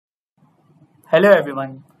Hello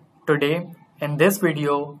everyone. Today in this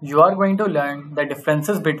video you are going to learn the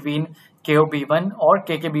differences between KOB1 or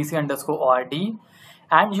KKBC_ORD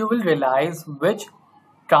and you will realize which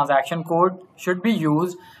transaction code should be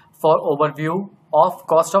used for overview of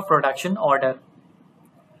cost of production order.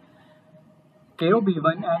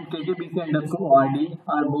 KOB1 and KKBC_ORD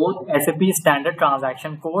are both SAP standard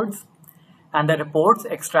transaction codes and the reports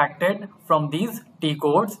extracted from these T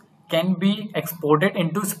codes can be exported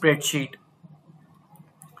into spreadsheet.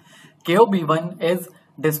 KOB1 is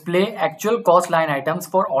display actual cost line items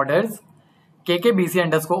for orders.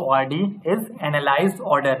 KKBC_ORD is analyzed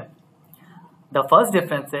order. The first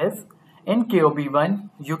difference is in KOB1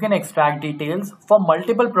 you can extract details for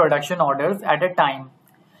multiple production orders at a time,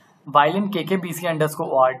 while in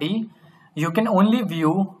KKBC_ORD you can only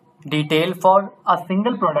view detail for a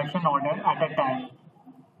single production order at a time.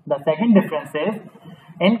 The second difference is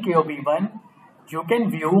in KOB1 you can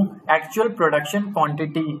view actual production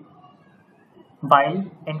quantity, while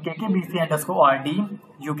in KKBC_ORD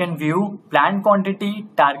you can view planned quantity,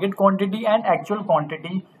 target quantity and actual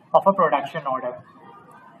quantity of a production order.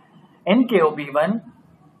 In KOB1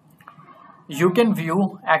 you can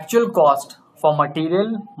view actual cost for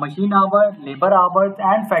material, machine hour, labor hours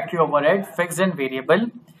and factory overhead fixed and variable,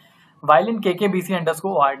 while in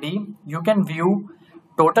KKBC_ORD you can view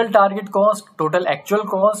total target cost, total actual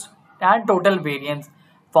cost and total variance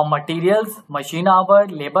for materials, machine hour,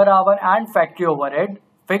 labor hour and factory overhead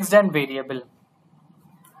fixed and variable.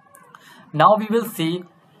 Now we will see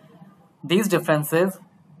these differences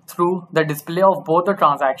through the display of both the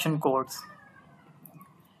transaction codes.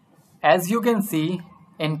 As you can see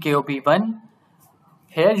in KOB1,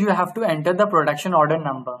 here you have to enter the production order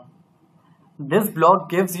number. This block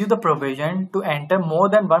gives you the provision to enter more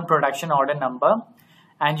than one production order number,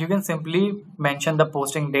 and you can simply mention the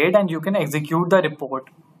posting date and you can execute the report.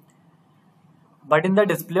 But in the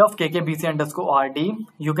display of KKBC_ORD,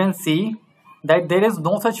 you can see that there is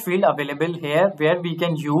no such field available here where we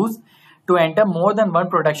can use to enter more than one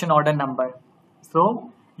production order number.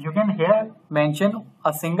 So you can here mention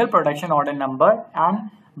a single production order number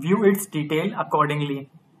and view its detail accordingly.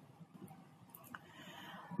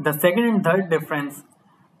 The second and third difference,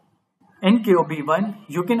 in KOB1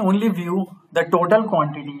 you can only view the total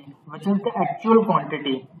quantity, which is the actual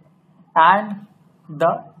quantity, and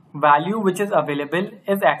the value which is available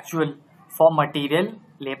is actual for material,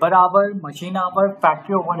 labor hour, machine hour,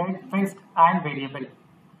 factory overhead, fixed and variable.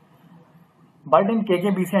 But in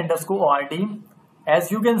KKBC_ORD,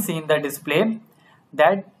 as you can see in the display,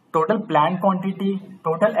 that total planned quantity,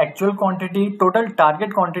 total actual quantity, total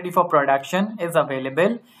target quantity for production is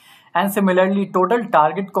available, and similarly total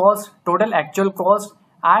target cost, total actual cost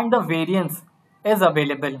and the variance is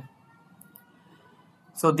available.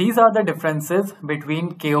 So these are the differences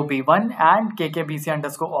between KOB1 and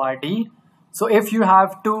KKBC_ORD. So if you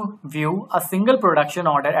have to view a single production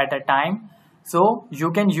order at a time, so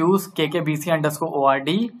you can use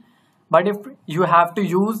KKBC_ORD. But if you have to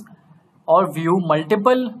use or view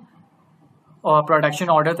multiple production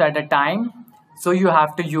orders at a time, so you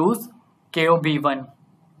have to use KOB1.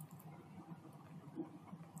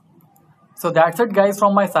 So that's it guys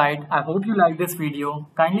from my side. I hope you like this video.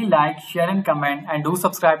 Kindly like, share and comment and do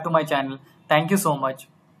subscribe to my channel. Thank you so much.